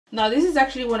Now this is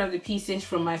actually one of the pieces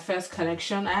from my first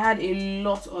collection. I had a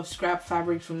lot of scrap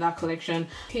fabric from that collection.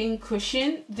 Pink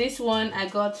cushion. This one I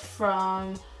got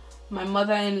from my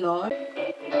mother-in-law.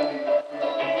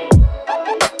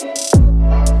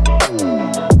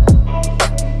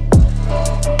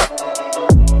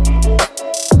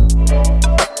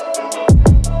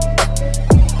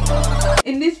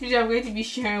 In this video I'm going to be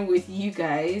sharing with you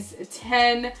guys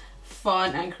 10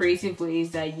 fun and creative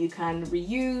ways that you can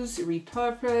reuse,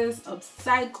 repurpose,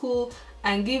 upcycle,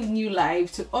 and give new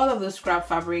life to all of those scrap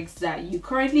fabrics that you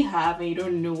currently have and you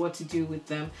don't know what to do with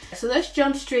them. So let's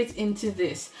jump straight into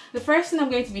this. The first thing I'm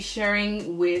going to be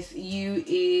sharing with you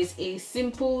is a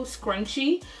simple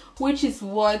scrunchie, which is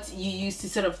what you use to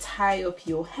sort of tie up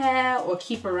your hair or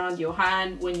keep around your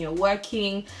hand when you're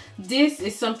working. This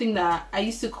is something that I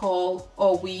used to call,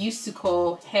 or we used to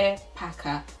call, hair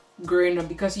packer growing up,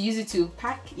 because you use it to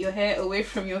pack your hair away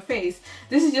from your face.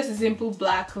 This is just a simple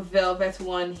black velvet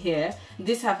one here.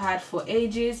 This I've had for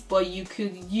ages, but you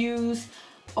could use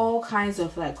all kinds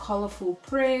of like colorful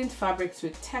print, fabrics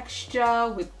with texture,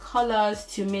 with colors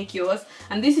to make yours,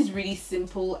 and this is really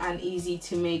simple and easy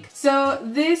to make. So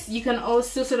this, you can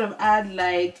also sort of add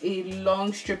like a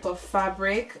long strip of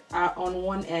fabric on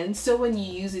one end, so when you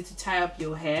use it to tie up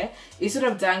your hair, it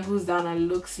sort of dangles down and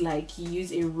looks like you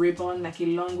use a ribbon, like a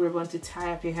long ribbon to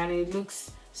tie up your hair, and it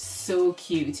looks so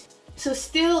cute. So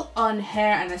still on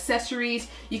hair and accessories,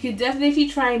 you could definitely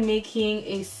try making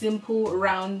a simple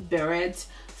round beret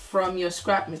from your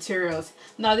scrap materials.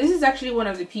 Now this is actually one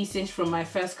of the pieces from my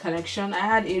first collection. I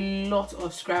had a lot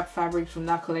of scrap fabric from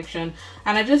that collection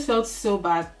and I just felt so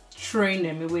bad throwing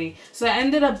them away. So I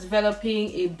ended up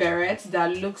developing a beret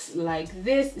that looks like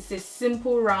this. It's a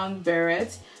simple round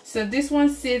beret. So this one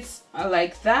sits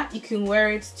like that. You can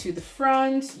wear it to the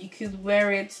front, you could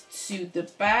wear it to the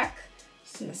back.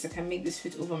 So I can make this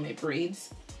fit over my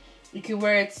braids. You can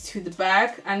wear it to the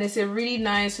back, and it's a really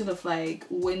nice sort of like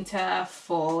winter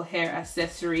fall hair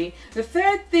accessory. The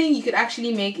third thing you could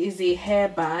actually make is a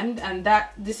hairband, and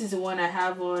this is the one I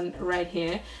have on right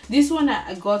here. This one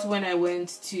I got when I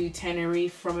went to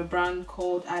Tenerife from a brand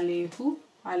called Ali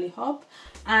Hop.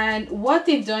 And what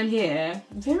they've done here,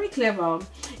 very clever,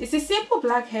 it's a simple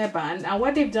black hairband, and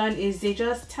what they've done is they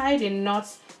just tied a knot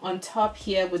on top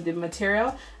here with the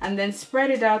material and then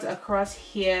spread it out across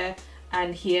here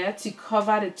and here to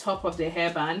cover the top of the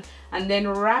hairband, and then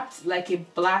wrapped like a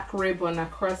black ribbon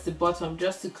across the bottom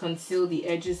just to conceal the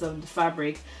edges of the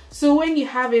fabric. So when you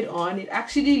have it on, it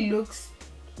actually looks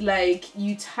like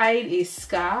you tied a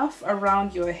scarf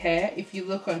around your hair if you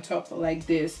look on top like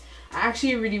this. I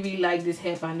actually really like this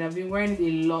hairband. I've been wearing it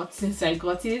a lot since I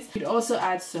got it. It also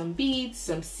adds some beads,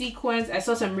 some sequins. I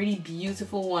saw some really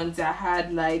beautiful ones that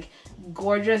had like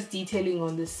gorgeous detailing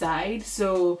on the side.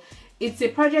 So it's a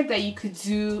project that you could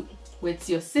do with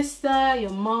your sister, your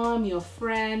mom, your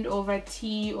friend, over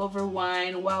tea, over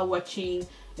wine, while watching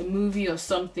a movie or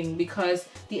something, because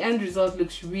the end result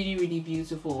looks really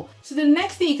beautiful. So the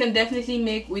next thing you can definitely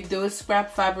make with those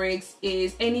scrap fabrics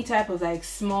is any type of like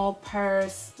small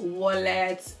purse,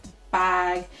 wallet,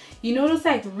 bag. You know, those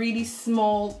like really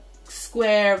small,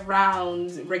 square,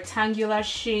 round, rectangular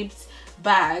shaped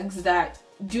bags that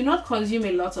do not consume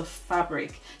a lot of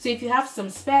fabric. So if you have some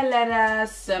spare leather,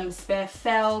 some spare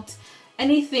felt,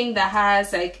 anything that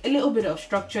has like a little bit of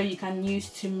structure, you can use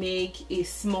to make a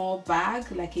small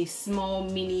bag, like a small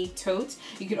mini tote.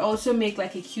 You could also make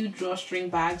like a cute drawstring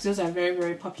bags. Those are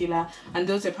very popular, and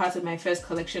those are part of my first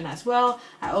collection as well.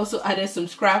 I also added some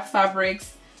scrap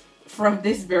fabrics from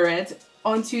this beret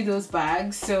onto those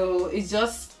bags, so it's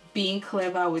just being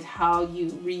clever with how you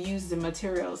reuse the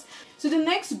materials. So the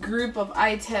next group of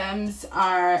items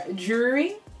are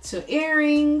jewelry. So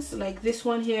earrings like this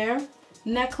one here,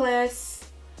 necklace,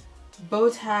 bow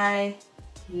tie,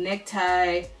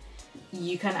 necktie,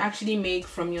 you can actually make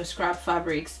from your scrap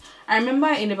fabrics. I remember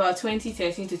in about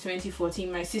 2013 to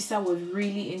 2014, my sister was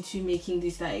really into making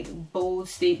these like bold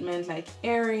statement like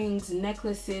earrings,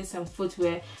 necklaces, and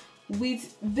footwear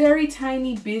with very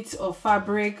tiny bits of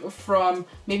fabric from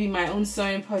maybe my own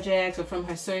sewing project or from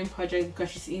her sewing project,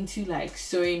 because she's into like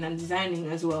sewing and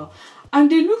designing as well. And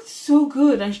they looked so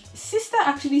good, and sister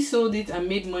actually sold it and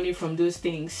made money from those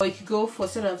things. So you could go for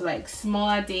sort of like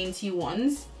smaller dainty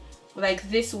ones like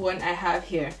this one I have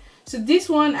here. So this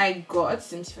one I got,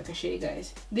 let me see if I can show you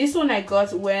guys. This one I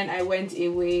got when I went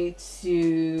away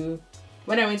to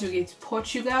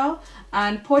Portugal.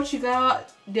 And Portugal,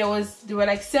 there were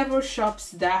like several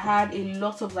shops that had a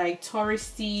lot of like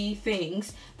touristy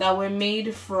things that were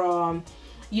made from,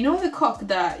 you know, the cork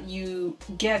that you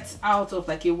get out of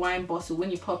like a wine bottle when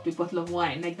you pop a bottle of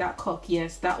wine, like that cork,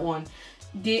 yes, that one.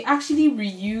 they actually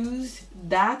reuse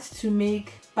that to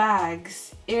make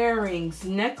bags, earrings,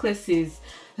 necklaces,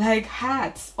 like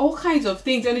hats, all kinds of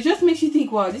things, and it just makes you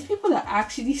think, wow, these people are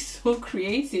actually so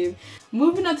creative.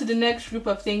 Moving on to the next group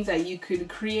of things that you could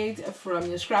create from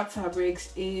your scrap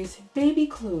fabrics is baby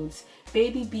clothes,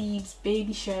 baby bibs,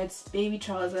 baby shirts, baby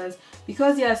trousers.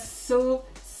 Because they are so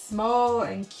small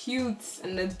and cute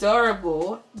and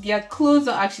adorable, their clothes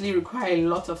don't actually require a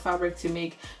lot of fabric to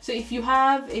make. So if you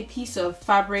have a piece of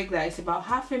fabric that is about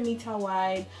 1/2 meter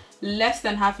wide, less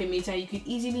than 1/2 meter, you could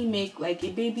easily make like a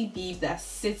baby bib that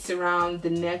sits around the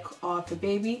neck of a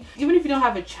baby. Even if you don't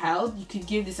have a child, you could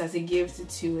give this as a gift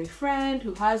to a friend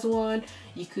who has one.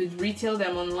 You could retail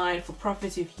them online for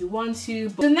profit if you want to.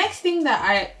 But the next thing that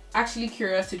I actually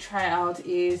curious to try out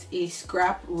is a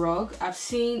scrap rug. I've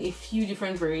seen a few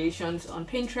different variations on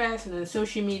Pinterest and on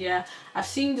social media. I've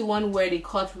seen the one where they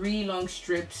cut really long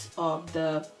strips of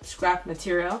the scrap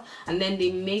material and then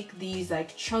they make these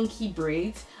like chunky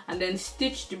braids and then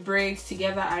stitch the braids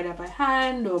together either by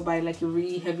hand or by like a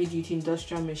really heavy duty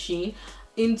industrial machine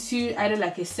into either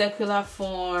like a circular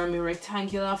form, a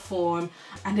rectangular form,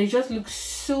 and they just look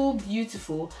so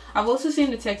beautiful. I've also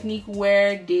seen the technique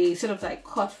where they sort of like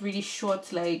cut really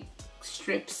short like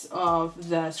strips of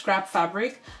the scrap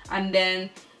fabric and then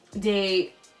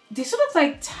they sort of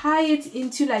like tie it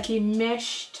into like a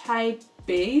mesh type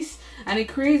base and it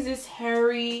creates this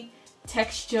hairy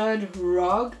textured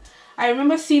rug. I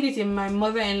remember seeing it in my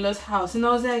mother-in-law's house and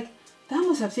I was like, that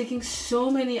must have taken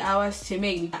so many hours to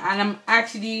make, and I'm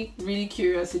actually really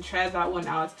curious to try that one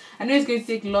out. I know it's going to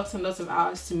take lots and lots of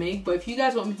hours to make, but if you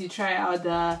guys want me to try out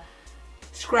the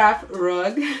scrap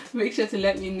rug, make sure to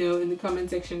let me know in the comment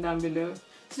section down below.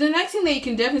 So the next thing that you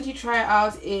can definitely try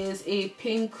out is a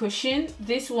pin cushion.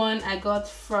 This one I got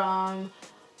from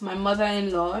my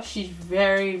mother-in-law. She's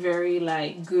very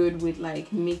like good with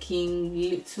like making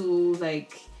little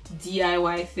like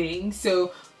DIY things.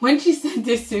 So when she sent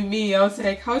this to me, I was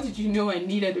like, how did you know I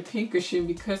needed a pin cushion?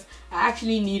 Because I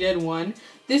actually needed one.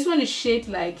 This one is shaped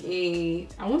like a,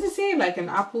 I want to say like an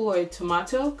apple or a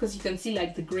tomato, because you can see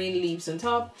like the green leaves on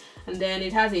top, and then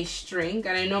it has a string,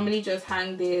 and I normally just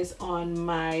hang this on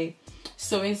my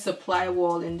sewing supply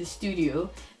wall in the studio.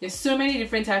 There's so many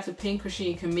different types of pin cushion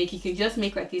you can make. You can just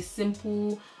make like a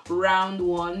simple round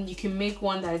one. You can make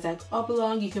one that is like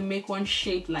oblong. You can make one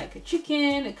shaped like a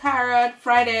chicken, a carrot,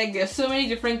 fried egg. There's so many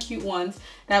different cute ones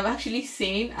that I've actually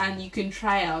seen and you can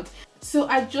try out. So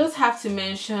I just have to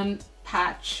mention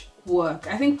patchwork.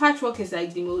 I think patchwork is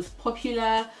like the most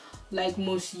popular, like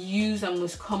most used and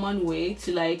most common way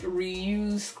to like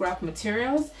reuse scrap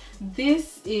materials.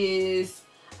 This is,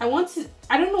 I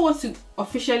don't know what to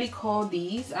officially call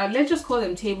these. Let's just call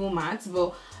them table mats,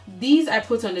 but these I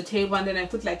put on the table and then I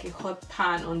put like a hot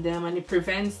pan on them and it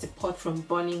prevents the pot from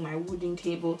burning my wooden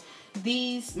table.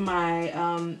 These,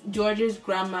 my George's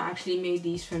grandma actually made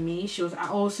these for me. She was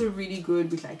also really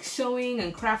good with like sewing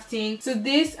and crafting. So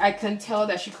this, I can tell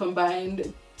that she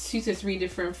combined 2 to 3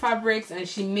 different fabrics and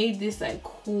she made this like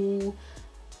cool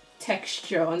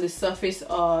texture on the surface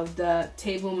of the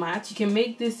table mat. You can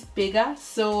make this bigger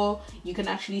so you can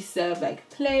actually serve like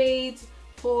plates,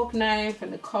 fork, knife,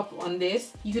 and a cup on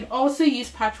this. You could also use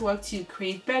patchwork to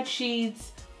create bed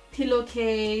sheets,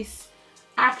 pillowcase,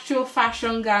 actual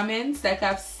fashion garments. Like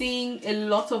I've seen a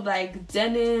lot of like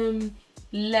denim,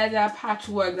 leather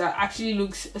patchwork that actually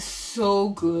looks so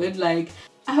good. Like,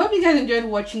 I hope you guys enjoyed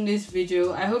watching this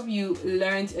video. I hope you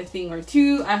learned a thing or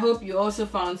two. I hope you also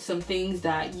found some things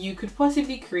that you could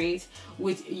possibly create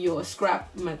with your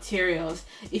scrap materials.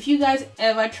 If you guys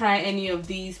ever try any of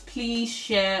these, please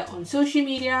share on social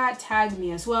media, tag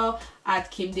me as well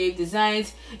at Kim Dave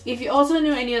Designs. If you also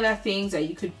know any other things that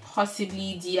you could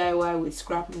possibly DIY with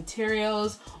scrap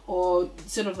materials or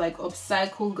sort of like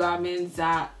upcycle garments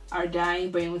that are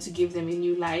dying but you want to give them a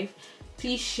new life,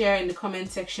 please share in the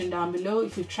comment section down below.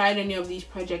 If you've tried any of these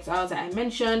projects out that I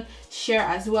mentioned, share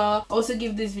as well. Also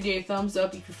give this video a thumbs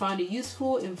up if you found it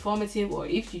useful, informative, or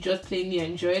if you just plainly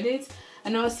enjoyed it.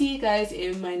 And I'll see you guys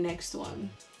in my next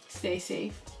one. Stay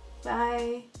safe.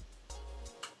 Bye.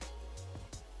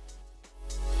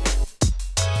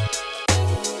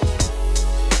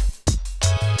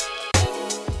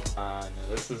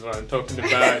 No, this is what I'm talking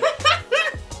about.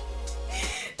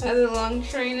 Has a long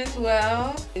train as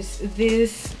well. It's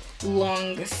this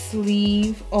long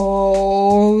sleeve.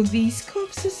 Oh, these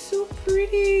cups are so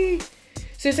pretty.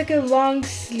 So it's like a long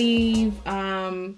sleeve